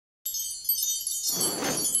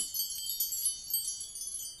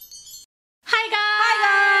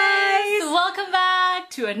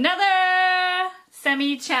to another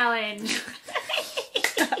semi-challenge.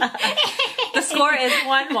 The score is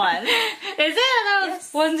 1-1. Is it? That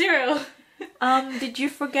was 1-0. Did you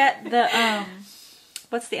forget the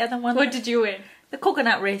what's the other one? What did you win? The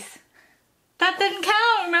coconut race. That didn't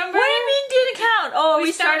count, remember? What do you mean didn't count? Oh,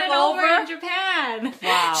 we started over in Japan.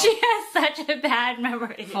 Wow. She has such a bad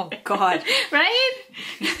memory. Oh God. Right?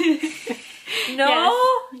 No? Yes.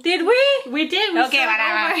 Did we? We did. We Okay, started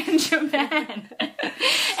whatever. over in Japan.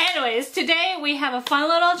 Anyways, today we have a fun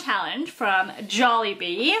little challenge from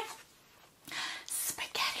Jollibee.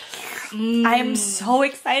 I am so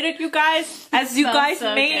excited, you guys. As you guys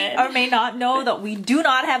so may good. or may not know, that we do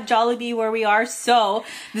not have Jollibee where we are. So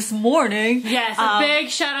this morning, yes, a big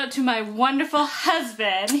shout out to my wonderful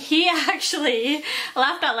husband. He actually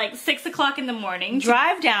left at like 6 o'clock in the morning.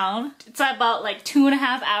 Drive down. It's about like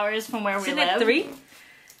 2.5 hours from where we live. 3?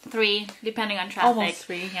 3, depending on traffic. Almost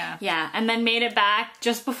 3, yeah. Yeah, and then made it back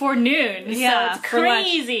just before noon. Yeah, so it's for lunch.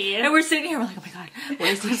 crazy. And we're sitting here, we're like, oh my God,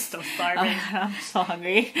 where is he? I'm so starving. I'm so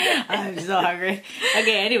hungry. I'm so hungry.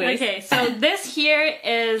 Okay, anyways. Okay, so this here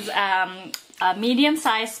is a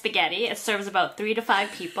medium-sized spaghetti. It serves about 3 to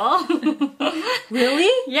 5 people. Really?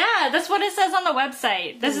 Yeah, that's what it says on the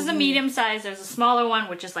website. This is a medium-sized. There's a smaller one,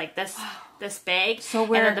 which is like this big. So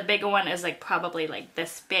and then the bigger one is like probably like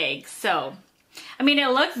this big. So, I mean, it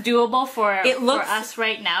looks doable for us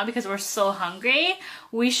right now because we're so hungry.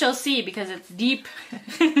 We shall see because it's deep.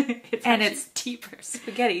 It's deeper.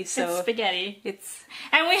 Spaghetti, so it's spaghetti. it's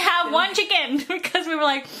And we have one chicken because we were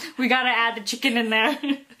like, we gotta add the chicken in there.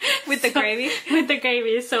 with the gravy? With the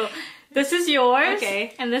gravy. So this is yours.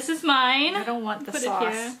 Okay. And this is mine. I don't want the Put sauce.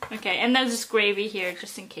 it here. Okay, and there's just gravy here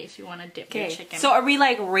just in case you want to dip your chicken. So are we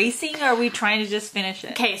like racing or are we trying to just finish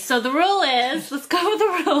it? Okay, so the rule is, let's go with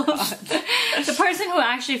the rules. The person who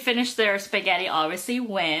actually finished their spaghetti obviously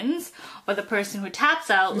wins, or the person who taps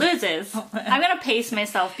out loses. I'm gonna pace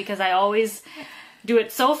myself because I always do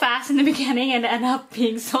it so fast in the beginning and end up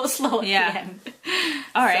being so slow at the end.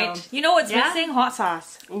 Alright. So, you know what's missing? Hot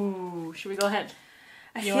sauce. Ooh, should we go ahead?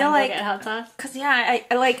 I You feel wanna like go get hot sauce? Cause yeah,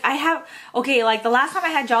 I have like the last time I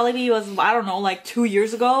had Jollibee was I don't know like 2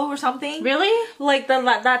 years ago or something. Really? Like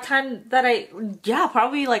that time that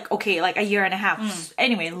probably like like a year and a half.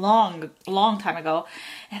 Anyway, long time ago,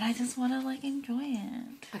 and I just want to like enjoy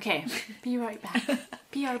it. Okay, be right back.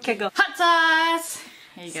 Okay, go. Hot sauce.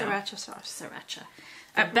 Here you go. Sriracha sauce. Sriracha.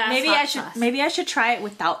 Maybe I should try it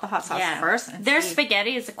without the hot sauce first. And Their see.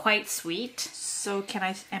 spaghetti is quite sweet. So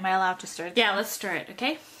am I allowed to stir it? Yeah, let's stir it,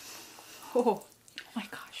 okay? Oh my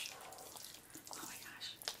gosh. Oh my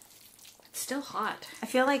gosh. It's still hot. I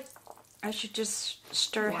feel like I should just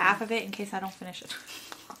stir half of it in case I don't finish it.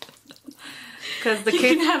 Because the You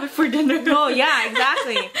kids can have it for dinner. Oh yeah,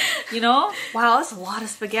 exactly. You know? Wow, that's a lot of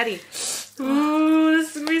spaghetti. Ooh,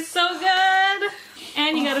 this is gonna be so good.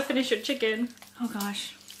 And you gotta finish your chicken. Oh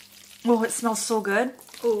gosh. Oh, it smells so good.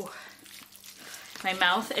 Ooh. My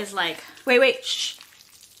mouth is like... Wait, shh.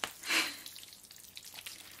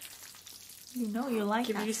 You know you like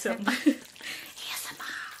Give that. you some. ASMR.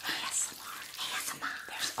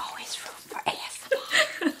 There's always room for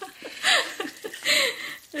ASMR.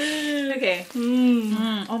 Okay.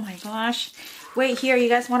 Oh my gosh. Wait, here, you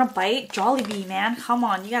guys want a bite? Jollibee, man. Come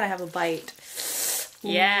on, you gotta have a bite.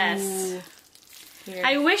 Yes. Ooh. Here.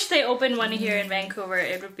 I wish they opened one here in Vancouver.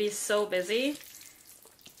 It would be so busy.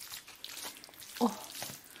 Oh.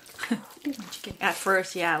 Ooh, my chicken. At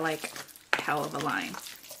first, yeah, like hell of a line.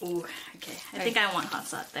 Ooh, okay. I think I want hot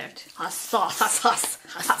sauce there too. Hot sauce. Hot sauce.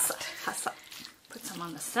 Hot Hot sauce. sauce. Hot sauce. Put some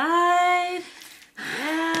on the side.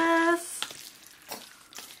 Yes.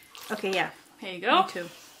 Okay, yeah. Here you go. Me too.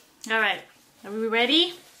 Alright. Are we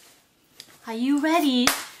ready? Are you ready?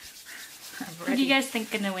 I'm What do ready. you guys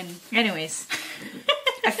think gonna win? Anyways.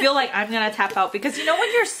 I feel like I'm gonna tap out because you know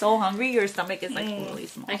when you're so hungry, your stomach is like really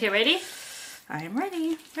small. Okay, ready? I am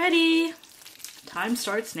ready. Ready. Time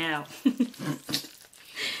starts now.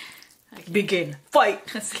 Begin. Fight.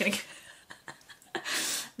 Just kidding.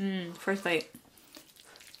 First bite.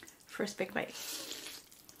 First big bite.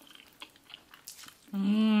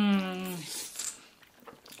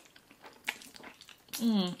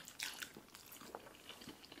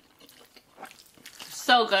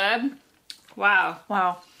 So good. Wow.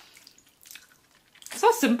 Wow.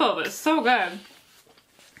 So simple, but it's so good.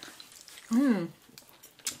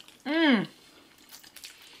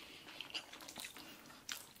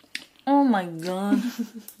 Oh my god.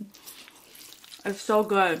 It's so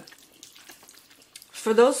good.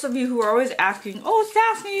 For those of you who are always asking, oh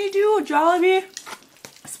Sass, can you do a Jollibee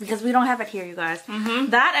because we don't have it here, you guys.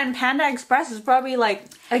 That and Panda Express is probably like,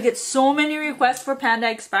 I get so many requests for Panda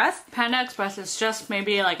Express. Panda Express is just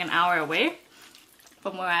maybe like an hour away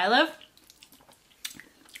from where I live.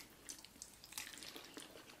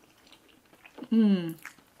 Oh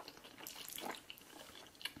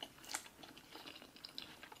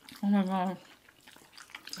my god.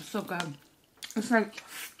 It's so good. It's like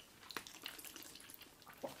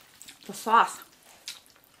the sauce.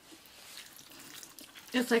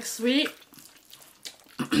 It's like sweet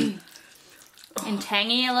and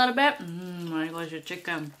tangy a little bit. My gosh, your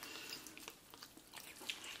chicken.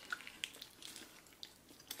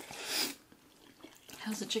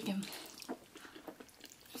 How's the chicken?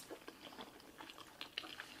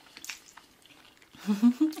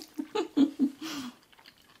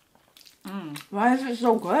 Why is it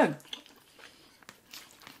so good?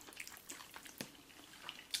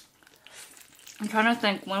 I'm trying to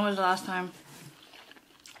think, when was the last time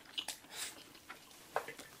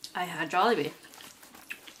I had Jollibee?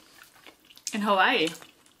 In Hawaii.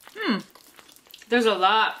 There's a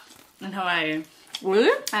lot in Hawaii.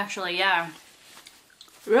 Really? Actually, yeah.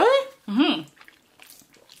 Really? Mm-hmm.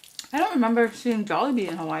 I don't remember seeing Jollibee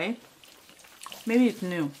in Hawaii. Maybe it's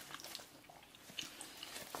new.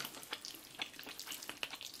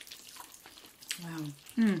 Wow.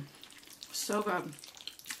 So good.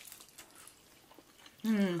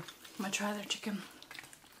 I'm gonna try their chicken.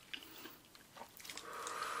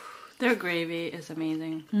 Their gravy is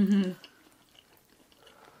amazing.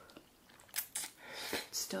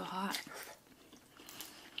 It's still hot.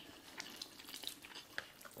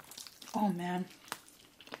 Oh man.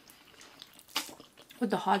 With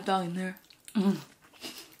the hot dog in there.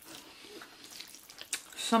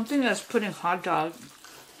 Something that's putting hot dog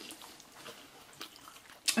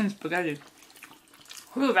in spaghetti.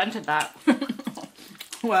 Who invented that?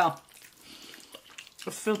 Well,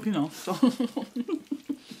 a Filipino, so.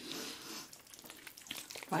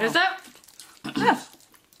 Wow. Is it? Yes.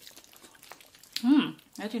 I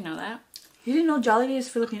didn't know that. You didn't know Jollibee is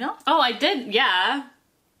Filipino? Oh, I did, yeah.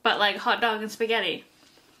 But like hot dog and spaghetti.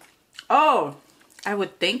 Oh, I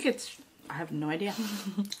would think it's. I have no idea.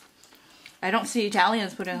 I don't see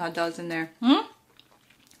Italians putting hot dogs in there.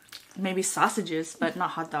 Maybe sausages, but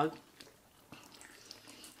not hot dog.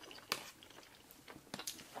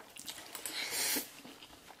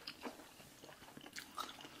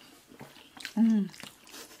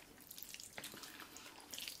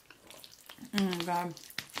 God.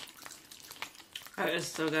 That is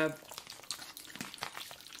so good.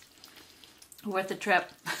 Worth the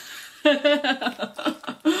trip.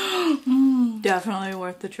 Definitely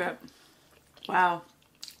worth the trip. Wow.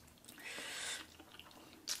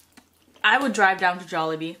 I would drive down to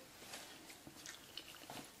Jollibee.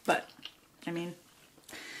 But, I mean,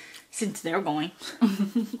 since they're going.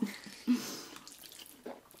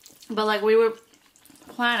 But like we were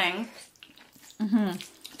planning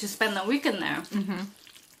to spend the weekend there.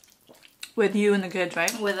 With you and the kids,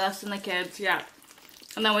 right? With us and the kids, yeah.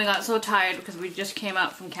 And then we got so tired because we just came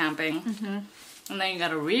up from camping. And then you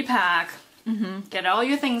gotta repack, get all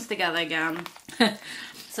your things together again.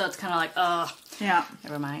 So it's kind of like, oh, Yeah.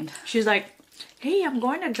 never mind. She's like, hey, I'm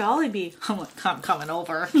going to Jollibee. I'm like, I'm coming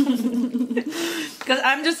over. Because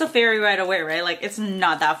I'm just a ferry right away, right? Like, it's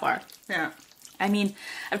not that far. Yeah. I mean,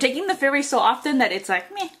 I'm taking the ferry so often that it's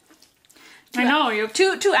like, meh. I know, you're...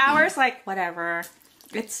 2 hours, like, whatever.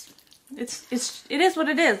 It is what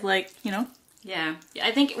it is, like, you know? Yeah.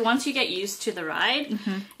 I think once you get used to the ride,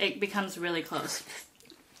 it becomes really close.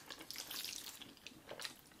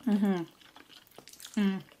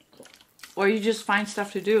 Or you just find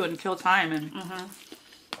stuff to do and kill time and...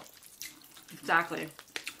 Exactly.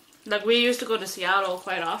 Like, we used to go to Seattle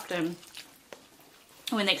quite often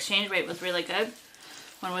when the exchange rate was really good.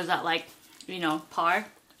 When was that, like, you know, par?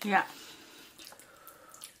 Yeah.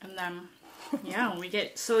 And then, yeah, when we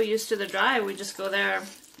get so used to the drive, we just go there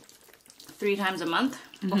 3 times a month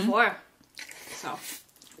before. So,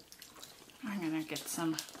 I'm gonna get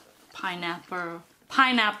some pineapple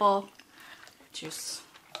juice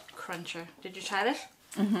cruncher. Did you try this?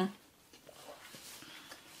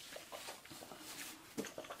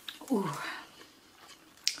 Ooh.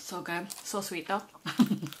 So good. So sweet though.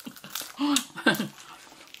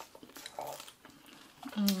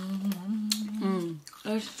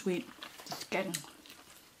 That's sweet. It's good.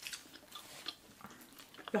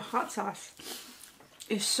 The hot sauce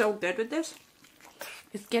is so good with this.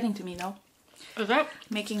 It's getting to me though. Is it?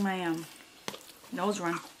 Making my nose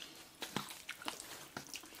run.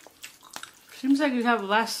 Seems like you have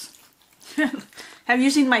less. Have you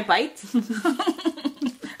seen my bites?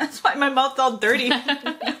 That's why my mouth's all dirty.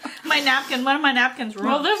 my napkin. One of my napkins wrong.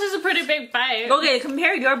 Well, this is a pretty big bite. Okay,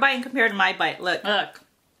 compare your bite and compare to my bite. Look. Look.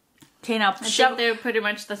 Okay, now I think they're pretty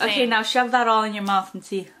much the same. Okay, now shove that all in your mouth and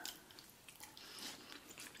see.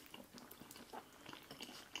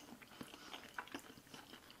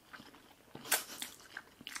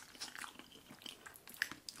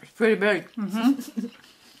 It's pretty big.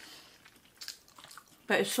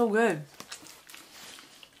 But it's so good.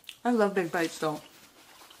 I love big bites though.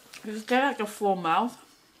 You just get like a full mouth.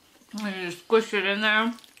 And you just squish it in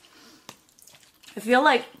there. I feel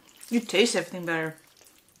like you taste everything better.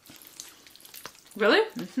 Really?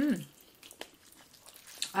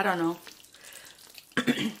 I don't know.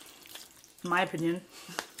 My opinion.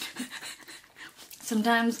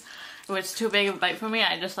 Sometimes if it's too big of a bite for me,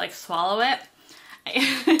 I just like swallow it.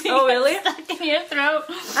 Oh really? Stuck in your throat.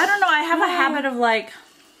 I don't know. I have a habit of like,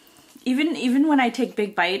 even when I take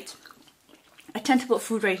big bites, I tend to put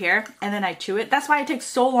food right here and then I chew it. That's why it takes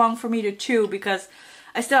so long for me to chew, because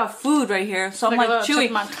I still have food right here. So I'm like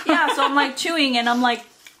chewing. Yeah, so I'm like chewing and I'm like,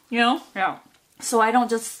 you know? Yeah. So I don't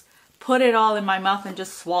just put it all in my mouth and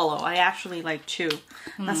just swallow. I actually like chew.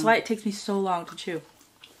 That's why it takes me so long to chew.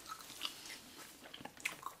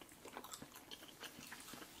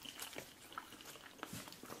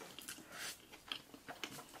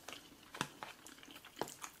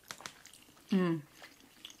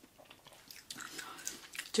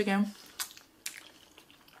 Chicken.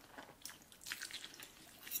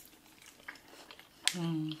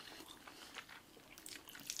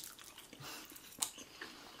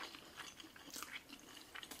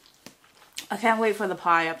 I can't wait for the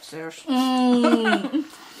pie upstairs. We're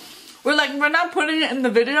not putting it in the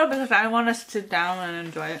video because I want us to sit down and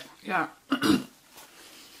enjoy it. Yeah.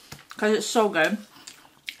 Because it's so good.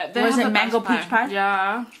 They Was have it the mango best peach pie?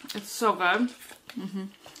 Yeah. It's so good.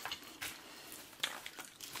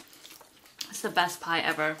 It's the best pie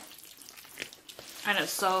ever. And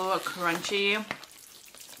it's so crunchy.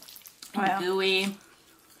 Oh, yeah. Gooey.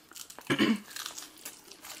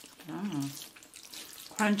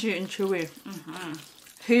 Crunchy and chewy.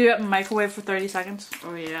 Heat it up in the microwave for 30 seconds.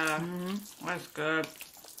 Oh yeah. That's good.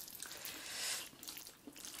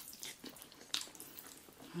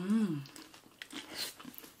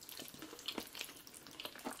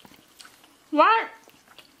 What?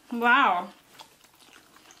 Wow.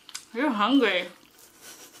 You're hungry.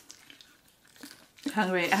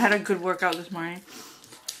 Hungry. I had a good workout this morning.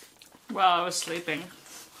 Well, I was sleeping.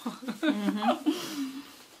 I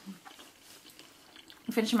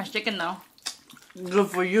finished my chicken though. Good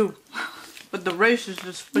for you. But the rice is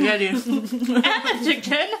the spaghetti. And the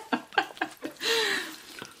chicken.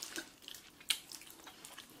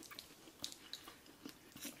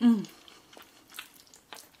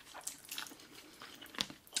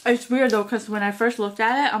 It's weird though, because when I first looked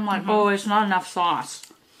at it, I'm like, oh, it's not enough sauce.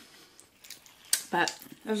 But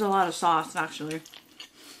there's a lot of sauce, actually.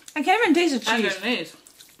 I can't even taste the cheese. Underneath.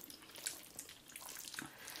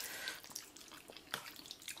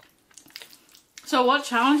 So what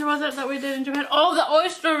challenge was it that we did in Japan? Oh, the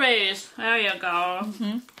oyster race. There you go.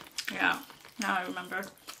 Yeah, now I remember.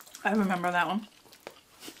 I remember that one.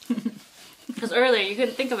 Because earlier you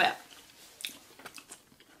couldn't think of it.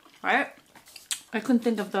 Right? I couldn't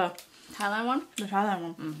think of the Thailand one? Thailand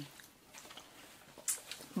one.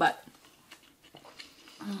 But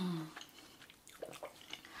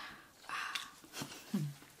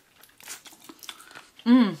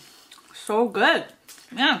so good.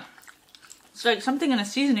 Yeah. It's like something in a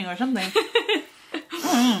seasoning or something.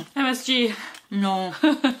 MSG. No.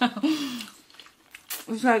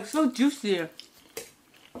 It's like so juicy.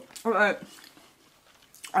 Or I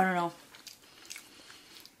don't know.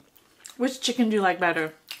 Which chicken do you like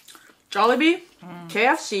better? Jollibee,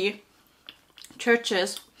 KFC,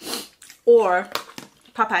 Church's, or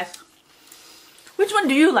Popeyes? Which one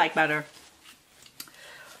do you like better?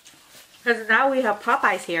 Because now we have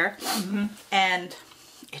Popeyes here, and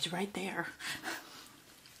it's right there.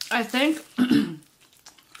 I think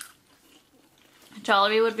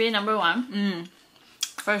Jollibee would be number one.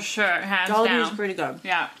 For sure, hands Jollibee down. is pretty good.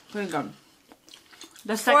 Yeah. Pretty good.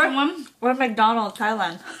 The second one? Or McDonald's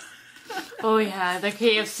Thailand. Oh yeah, the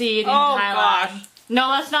KFC in Oh, Thailand. gosh. No,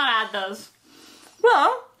 let's not add those.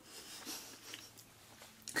 Well,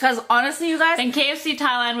 because honestly, you guys, Then KFC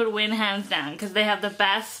Thailand would win hands down because they have the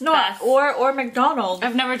best. no, best. or McDonald's.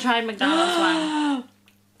 I've never tried McDonald's one.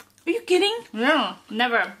 Are you kidding? No,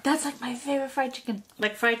 never. That's like my favorite fried chicken.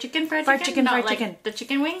 Like fried chicken, fried Fried chicken, chicken, Not fried like chicken. The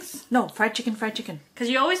chicken wings. No, fried chicken, fried chicken. Because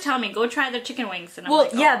you always tell me go try the chicken wings, and I'm Well,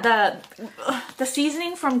 like, yeah, the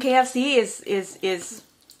seasoning from KFC is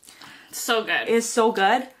so good. so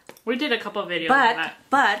good. We did a couple videos on that.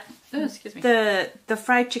 But Oh, excuse me. The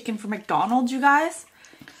fried chicken from McDonald's, you guys,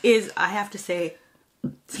 is, I have to say,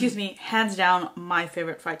 excuse me, hands down my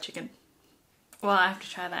favorite fried chicken. Well, I have to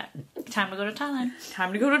try that. Time to go to Thailand.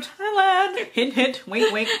 Time to go to Thailand. Hint, hint.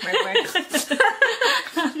 Wink, wink. Wink, wink.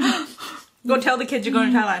 Go tell the kids you're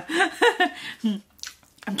going to Thailand.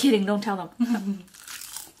 I'm kidding. Don't tell them.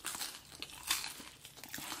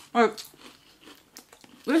 Alright.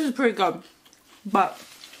 This is pretty good. But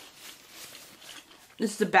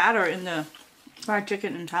this is the batter in the fried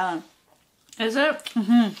chicken in Thailand. Is it?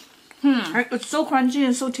 It's so crunchy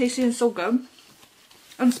and so tasty and so good.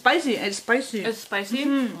 And spicy. It's spicy. It's spicy?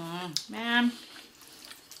 Man.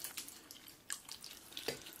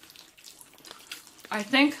 I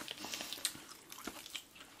think...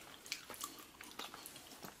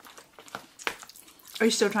 Are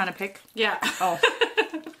you still trying to pick? Yeah. Oh.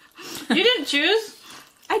 You didn't choose?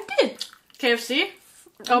 I did. KFC?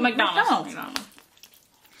 Oh, McDonald's.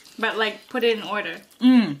 But like, put it in order.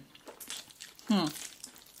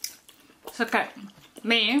 So, okay.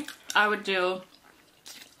 Me, I would do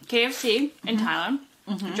KFC in Thailand,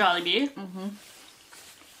 Jollibee,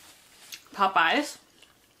 Popeyes,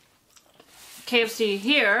 KFC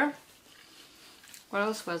here. What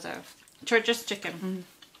else was there? Church's Chicken.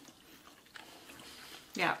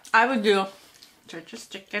 Yeah, I would do. Church's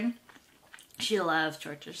Chicken. She loves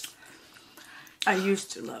Church's. I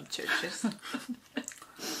used to love Church's.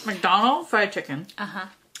 McDonald's fried chicken.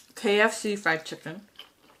 KFC fried chicken.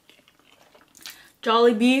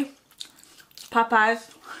 Jollibee.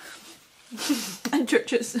 Popeyes. And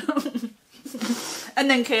Church's. And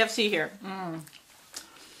then KFC here.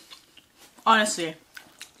 Honestly.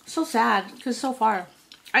 So sad, because so far.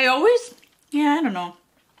 I always... Yeah, I don't know.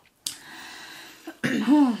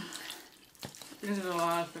 This is a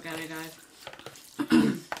lot of spaghetti, guys.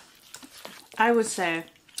 I would say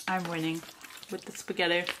I'm winning with the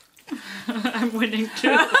spaghetti. I'm winning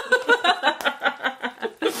too.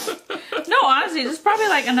 No, honestly, this is probably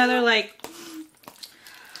like another like...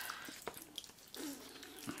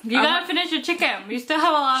 You gotta finish your chicken. You still have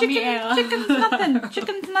a lot of meat. Chicken's nothing.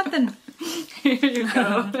 Chicken's nothing. Here you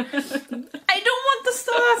go. I don't want the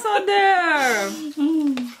sauce on there.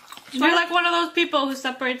 You're like one of those people who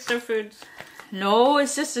separates their foods. No,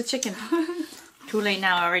 it's just the chicken. Too late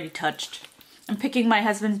now, I already touched. I'm picking my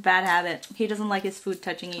husband's bad habit. He doesn't like his food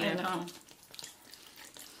touching either. I know.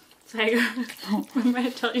 Tiger, remember I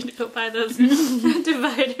told you to go buy those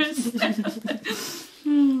dividers?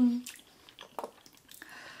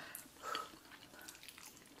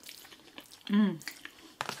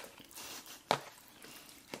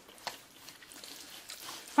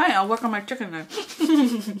 Fine, I'll work on my chicken then.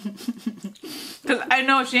 Because I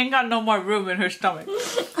know she ain't got no more room in her stomach.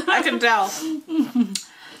 I can tell.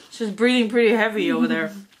 She's breathing pretty heavy over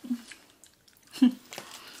there.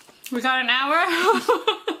 We got an hour.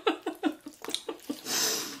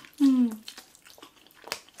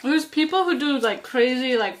 There's people who do like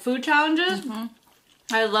crazy like food challenges.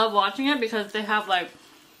 I love watching it because they have like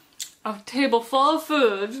a table full of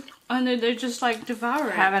food and they just like devour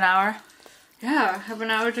it. Have an hour? Yeah, have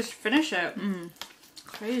an hour just to finish it.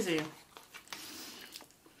 Crazy.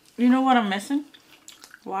 You know what I'm missing?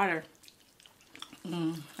 Water.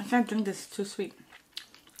 I can't drink this, it's too sweet.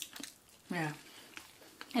 Yeah.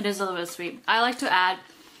 It is a little bit sweet. I like to add,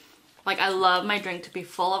 like I love my drink to be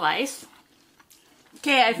full of ice.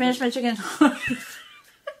 Okay, I finished my chicken.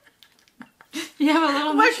 You have a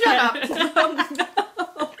little Well, shut up.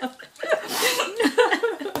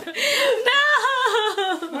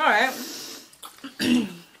 No! Alright.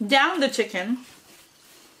 Down the chicken.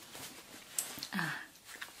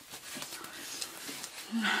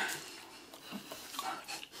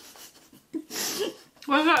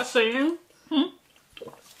 What's that saying?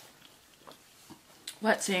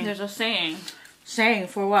 What saying? There's a saying. Saying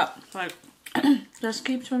for what? Like, just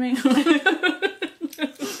keep swimming.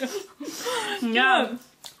 yeah.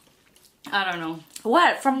 I don't know.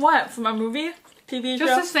 What? From what? From a movie? TV show?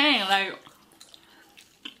 Just a saying, like...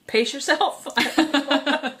 Pace yourself. I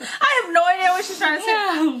have no idea what she's trying to say.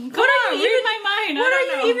 Yeah, come What are on, you read even- my mind. What I are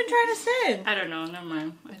don't you know. even trying to say? I don't know. Never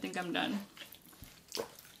mind. I think I'm done.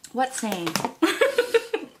 What saying?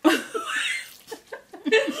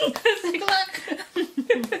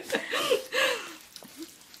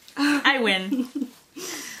 I win.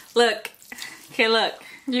 Look. Okay, look.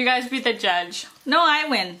 You guys be the judge. No, I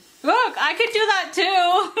win. Look, I could do that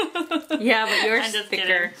too. Yeah, but you're I'm just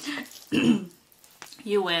thicker.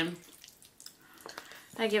 You win.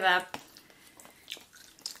 I give up.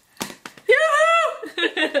 Yoo-hoo!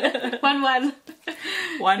 1-1.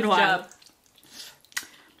 1-1. Good job.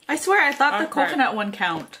 I swear, I thought the Okay. coconut one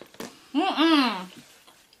count.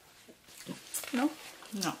 No?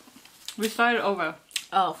 No. We started over.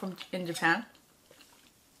 Oh, from in Japan?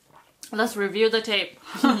 Let's review the tape.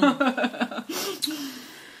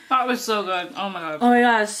 That was so good. Oh my god. Oh my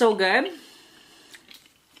god, it's so good.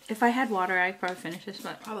 If I had water, I'd probably finish this,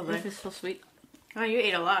 but Probably. This is so sweet. Oh, you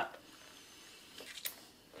ate a lot.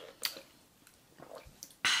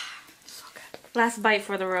 So good. Last bite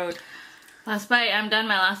for the road. Last bite. I'm done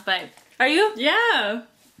my last bite. Are you? Yeah.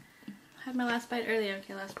 Had my last bite earlier.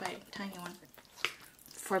 Okay, last bite. Tiny one.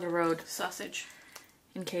 For the road, Sausage.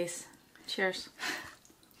 in case. Cheers.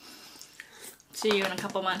 See you in a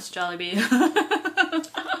couple months, Jollibee.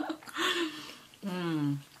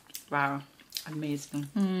 Wow. Amazing.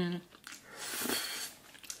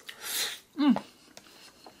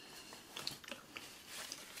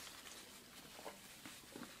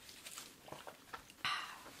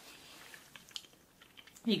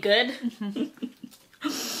 You good?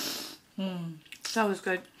 That was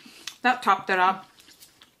good. That topped it up.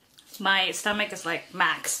 My stomach is like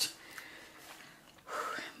maxed.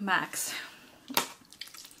 Max.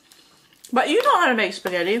 But you know how to make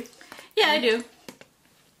spaghetti. Yeah, I do.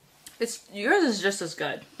 It's yours is just as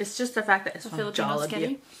good. It's just the fact that it's from Filipino Jollibee.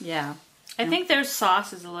 spaghetti? Yeah. I think their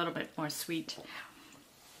sauce is a little bit more sweet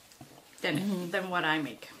than what I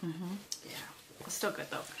make. Yeah, it's still good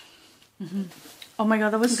though. Oh my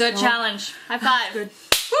god, that was Good so challenge. High five. good.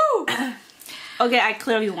 Woo! Okay, I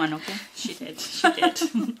clearly won, okay? She did. She did.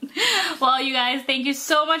 Well, you guys, thank you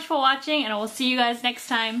so much for watching, and I will see you guys next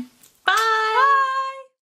time. Bye.